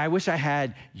 I wish I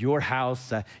had your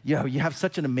house. You have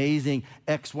such an amazing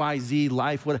XYZ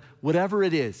life, whatever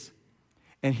it is.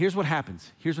 And here's what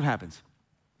happens.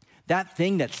 That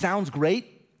thing that sounds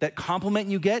great, that compliment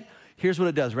you get, here's what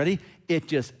it does. Ready? It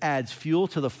just adds fuel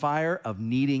to the fire of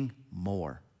needing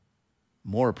more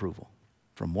approval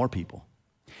from more people.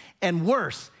 And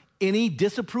worse, any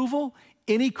disapproval,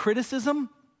 any criticism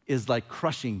is like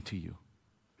crushing to you.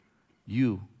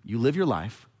 You live your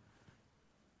life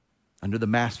under the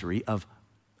mastery of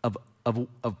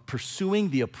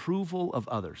pursuing the approval of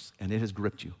others, and it has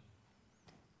gripped you.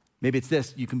 Maybe it's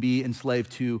this: you can be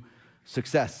enslaved to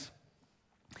success.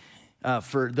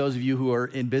 For those of you who are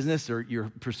in business or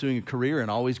you're pursuing a career and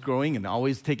always growing and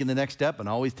always taking the next step and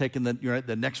always taking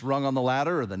the next rung on the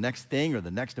ladder or the next thing or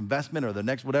the next investment or the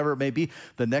next whatever it may be,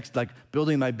 the next, like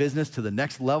building my business to the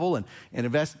next level and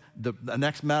invest the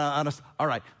next amount of, all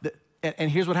right.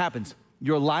 And here's what happens.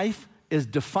 Your life is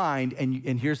defined,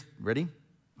 and here's, ready?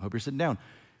 I hope you're sitting down.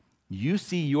 You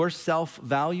see your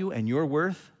self-value and your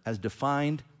worth as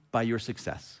defined by your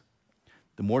success.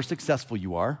 The more successful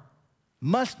you are,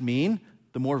 must mean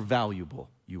the more valuable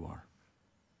you are.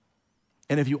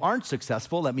 And if you aren't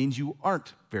successful, that means you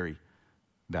aren't very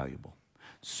valuable.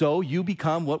 So you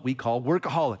become what we call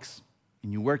workaholics.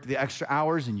 And you work the extra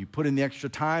hours and you put in the extra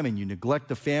time and you neglect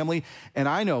the family. And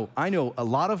I know a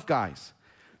lot of guys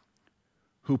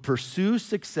who pursue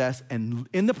success and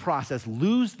in the process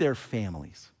lose their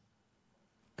families.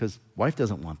 Because wife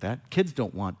doesn't want that. Kids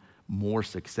don't want more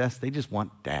success. They just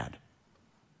want dad.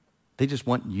 They just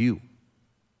want you.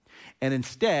 And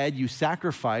instead, you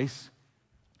sacrifice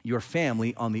your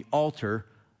family on the altar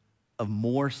of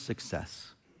more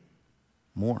success.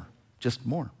 More, just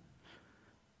more.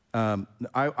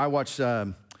 I watch,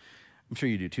 I'm sure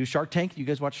you do too, Shark Tank. You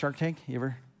guys watch Shark Tank? You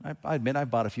ever? I admit I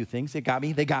bought a few things. They got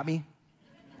me.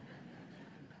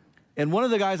 And one of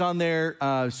the guys on there,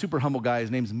 super humble guy, his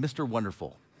name's Mr.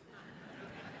 Wonderful.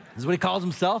 This is what he calls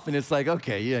himself, and it's like,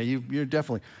 okay, yeah, you're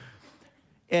definitely...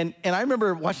 And I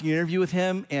remember watching an interview with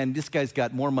him, and this guy's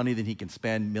got more money than he can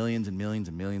spend, millions and millions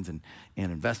and millions and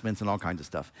investments and all kinds of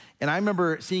stuff. And I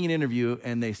remember seeing an interview,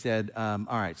 and they said, all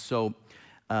right, so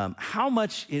how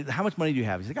much money do you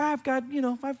have? He's like, I've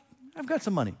got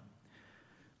some money.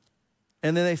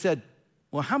 And then they said,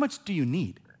 well, how much do you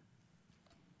need?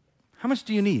 How much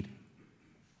do you need?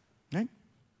 Right?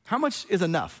 How much is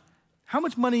enough? How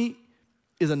much money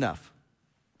is enough?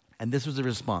 And this was the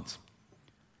response.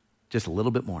 Just a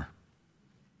little bit more.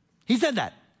 He said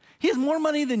that. He has more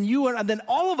money than you or than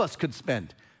all of us could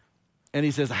spend. And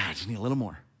he says, I just need a little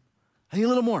more. I need a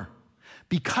little more.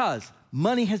 Because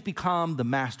money has become the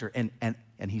master, and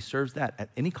he serves that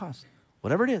at any cost,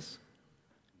 whatever it is.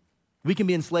 We can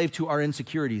be enslaved to our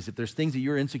insecurities. If there's things that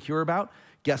you're insecure about,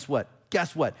 guess what?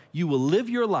 You will live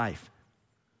your life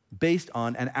based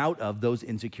on and out of those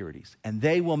insecurities, and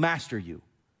they will master you.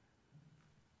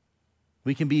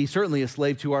 We can be certainly a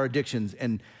slave to our addictions,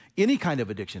 and any kind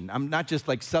of addiction. I'm not just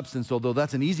like substance, although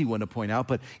that's an easy one to point out,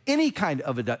 but any kind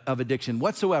of addiction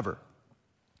whatsoever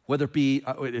whether it be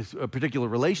a particular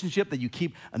relationship that you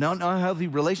keep, an unhealthy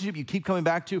relationship you keep coming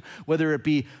back to, whether it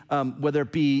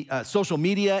be social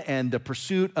media and the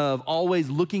pursuit of always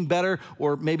looking better,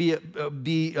 or maybe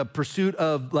be a pursuit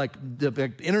of like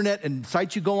the internet and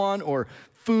sites you go on, or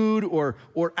food, or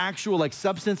actual like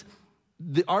substance.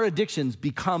 Our addictions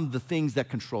become the things that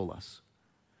control us.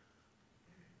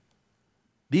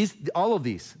 All of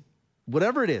these,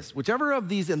 whatever it is, whichever of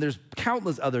these, and there's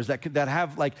countless others that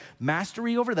have like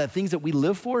mastery over that, things that we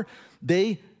live for,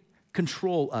 they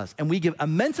control us. And we give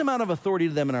immense amount of authority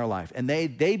to them in our life. And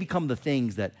they become the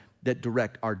things that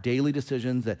direct our daily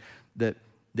decisions,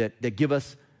 that give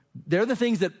us, they're the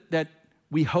things that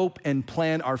we hope and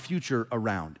plan our future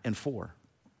around and for.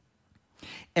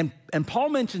 And Paul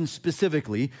mentions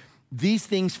specifically these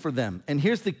things for them. And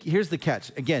here's the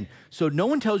catch. Again, so no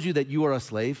one tells you that you are a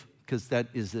slave, because that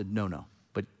is a no-no.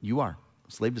 But you are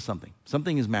a slave to something.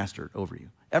 Something is mastered over you.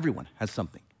 Everyone has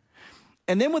something.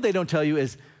 And then what they don't tell you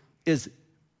is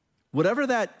whatever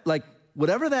that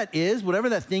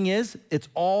thing is, it's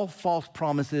all false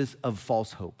promises of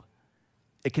false hope.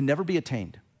 It can never be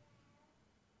attained.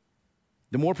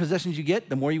 The more possessions you get,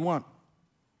 the more you want.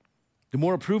 The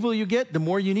more approval you get, the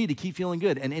more you need to keep feeling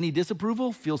good. And any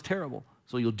disapproval feels terrible.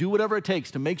 So you'll do whatever it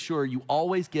takes to make sure you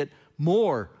always get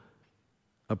more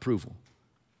approval.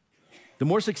 The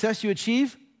more success you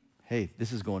achieve, hey,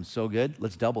 this is going so good,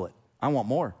 let's double it. I want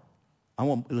more.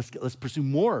 Let's pursue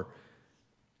more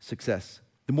success.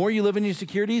 The more you live in your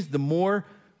insecurities, the more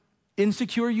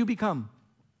insecure you become.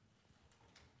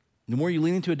 The more you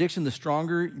lean into addiction, the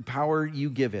stronger power you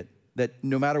give it. That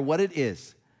no matter what it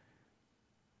is,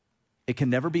 it can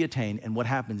never be attained, and what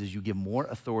happens is you give more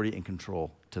authority and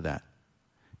control to that.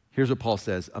 Here's what Paul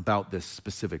says about this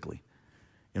specifically.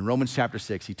 In Romans chapter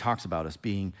 6, he talks about us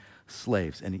being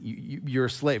slaves, and you're a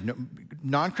slave. No,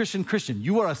 non-Christian Christian,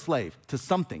 you are a slave to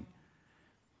something.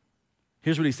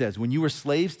 Here's what he says. When you were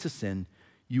slaves to sin,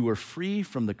 you were free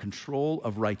from the control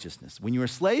of righteousness. When you were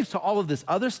slaves to all of this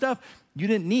other stuff, you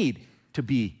didn't need to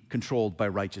be controlled by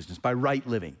righteousness, by right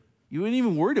living. You weren't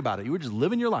even worried about it. You were just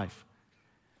living your life.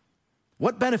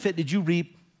 What benefit did you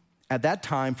reap at that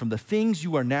time from the things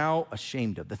you are now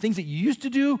ashamed of? The things that you used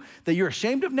to do that you're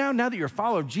ashamed of now that you're a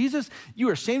follower of Jesus, you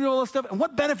are ashamed of all this stuff. And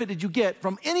what benefit did you get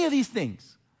from any of these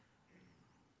things?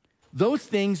 Those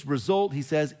things result, he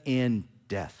says, in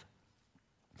death.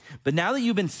 But now that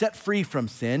you've been set free from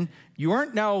sin, you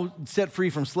aren't now set free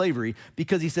from slavery,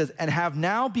 because he says, and have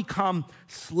now become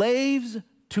slaves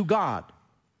to God.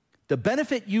 The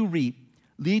benefit you reap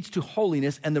leads to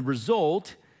holiness, and the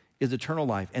result is eternal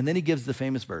life. And then he gives the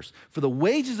famous verse, for the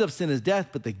wages of sin is death,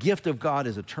 but the gift of God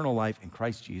is eternal life in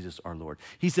Christ Jesus our Lord.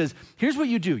 He says, here's what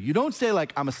you do. You don't say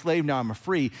like, I'm a slave, now I'm a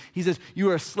free. He says, you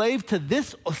are a slave to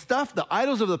this stuff, the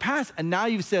idols of the past, and now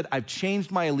you've said, I've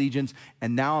changed my allegiance,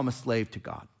 and now I'm a slave to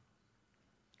God.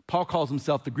 Paul calls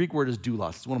himself, the Greek word is doulos.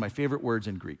 It's one of my favorite words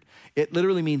in Greek. It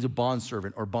literally means a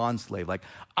bondservant or bondslave. Like,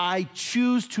 I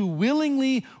choose to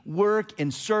willingly work in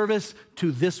service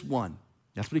to this one.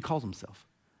 That's what he calls himself.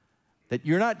 That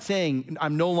you're not saying,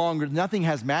 nothing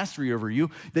has mastery over you.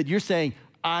 That you're saying,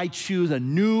 I choose a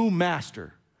new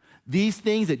master. These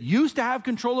things that used to have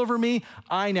control over me,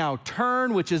 I now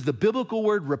turn, which is the biblical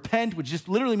word repent, which just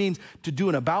literally means to do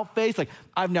an about face. Like,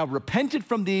 I've now repented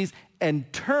from these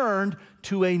and turned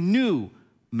to a new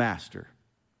master.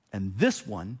 And this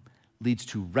one leads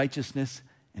to righteousness,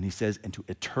 and he says, and to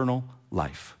eternal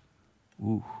life.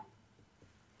 Ooh.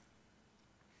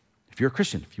 If you're a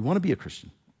Christian, if you want to be a Christian,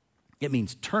 it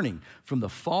means turning from the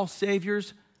false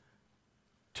saviors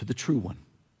to the true one.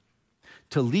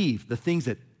 To leave the things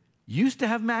that used to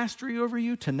have mastery over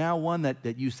you to now one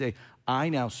that you say, I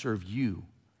now serve you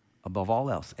above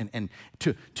all else. And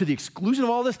to the exclusion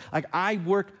of all this, like, I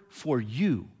work for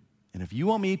you. And if you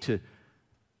want me to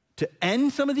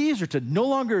end some of these, or to no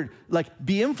longer like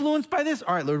be influenced by this,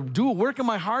 all right, Lord, do a work in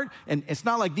my heart. And it's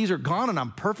not like these are gone and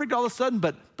I'm perfect all of a sudden,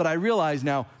 but I realize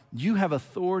now you have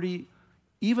authority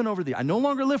even over I no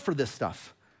longer live for this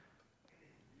stuff.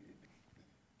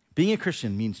 Being a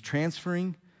Christian means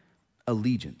transferring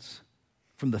allegiance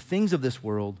from the things of this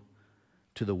world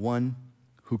to the one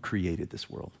who created this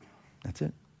world. That's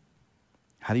it.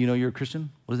 How do you know you're a Christian?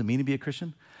 What does it mean to be a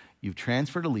Christian? You've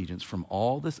transferred allegiance from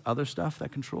all this other stuff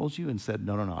that controls you and said,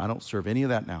 no, I don't serve any of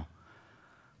that now.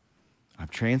 I've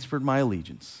transferred my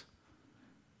allegiance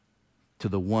to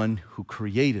the one who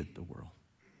created the world,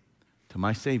 to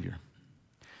my Savior.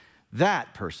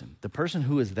 That person, the person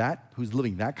who's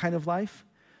living that kind of life,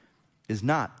 is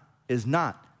not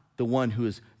the one who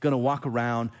is going to walk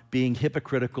around being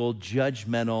hypocritical,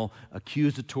 judgmental,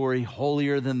 accusatory,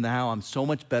 holier than thou. I'm so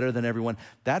much better than everyone.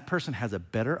 That person has a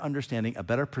better understanding, a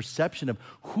better perception of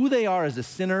who they are as a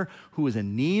sinner who is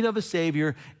in need of a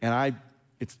Savior. And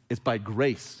it's by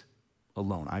grace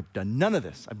alone. I've done none of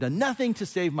this. I've done nothing to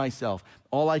save myself.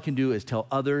 All I can do is tell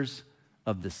others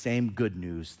of the same good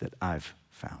news that I've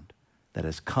found, that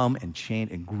has come and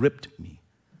chained and gripped me.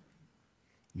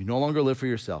 You no longer live for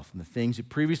yourself and the things that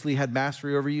previously had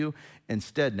mastery over you.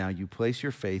 Instead, now you place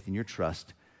your faith and your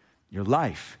trust, your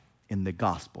life in the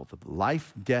gospel, the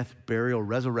life, death, burial,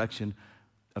 resurrection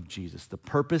of Jesus, the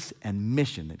purpose and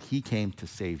mission that he came to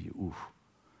save you. Ooh,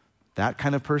 that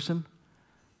kind of person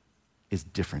is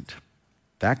different.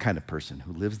 That kind of person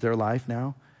who lives their life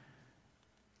now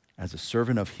as a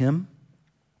servant of him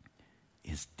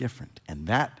is different. And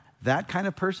that kind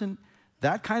of person,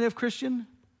 that kind of Christian,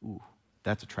 ooh,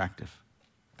 that's attractive.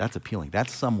 That's appealing.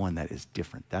 That's someone that is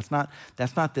different. That's not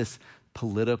this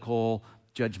political,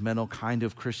 judgmental kind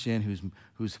of Christian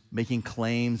who's making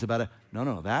claims about it.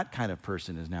 No, that kind of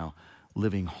person is now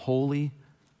living holy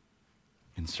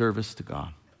in service to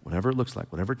God, whatever it looks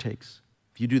like, whatever it takes.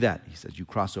 If you do that, he says, you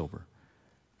cross over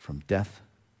from death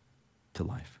to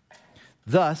life.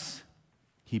 Thus,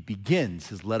 he begins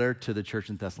his letter to the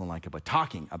church in Thessalonica by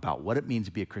talking about what it means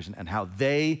to be a Christian and how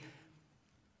they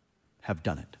have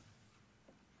done it.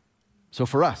 So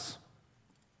for us,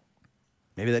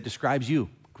 maybe that describes you.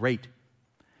 Great.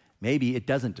 Maybe it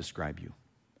doesn't describe you.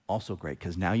 Also great,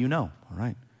 because now you know, all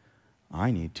right, I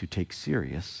need to take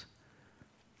serious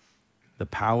the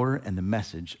power and the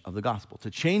message of the gospel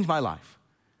to change my life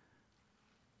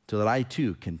so that I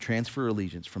too can transfer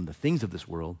allegiance from the things of this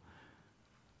world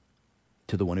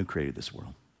to the one who created this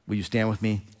world. Will you stand with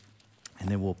me? And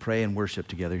then we'll pray and worship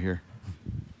together here.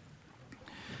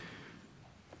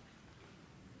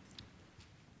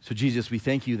 So Jesus, we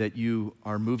thank you that you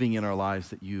are moving in our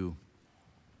lives, that you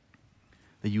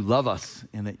love us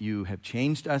and that you have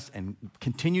changed us and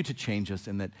continue to change us,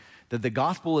 and that the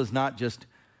gospel is not just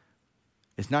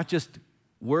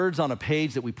words on a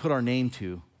page that we put our name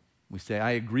to. We say,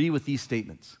 I agree with these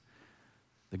statements.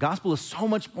 The gospel is so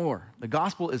much more. The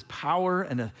gospel is power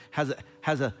and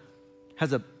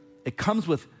it comes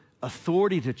with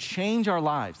authority to change our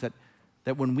lives.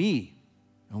 That when we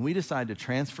decide to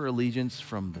transfer allegiance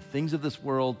from the things of this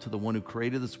world to the one who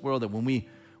created this world, that when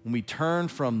we turn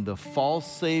from the false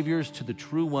saviors to the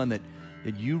true one, that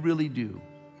you really do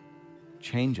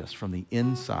change us from the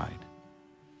inside.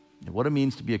 And what it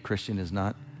means to be a Christian is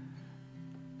not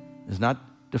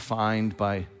defined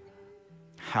by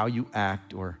how you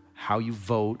act or how you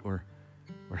vote or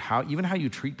even how you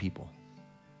treat people.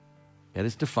 It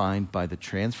is defined by the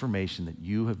transformation that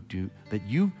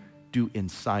you do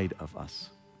inside of us.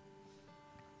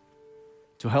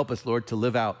 So help us, Lord, to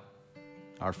live out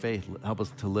our faith. Help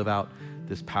us to live out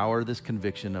this power, this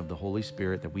conviction of the Holy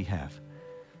Spirit that we have.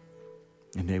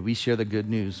 And may we share the good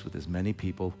news with as many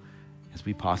people as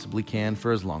we possibly can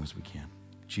for as long as we can.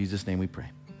 In Jesus' name we pray.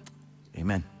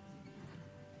 Amen.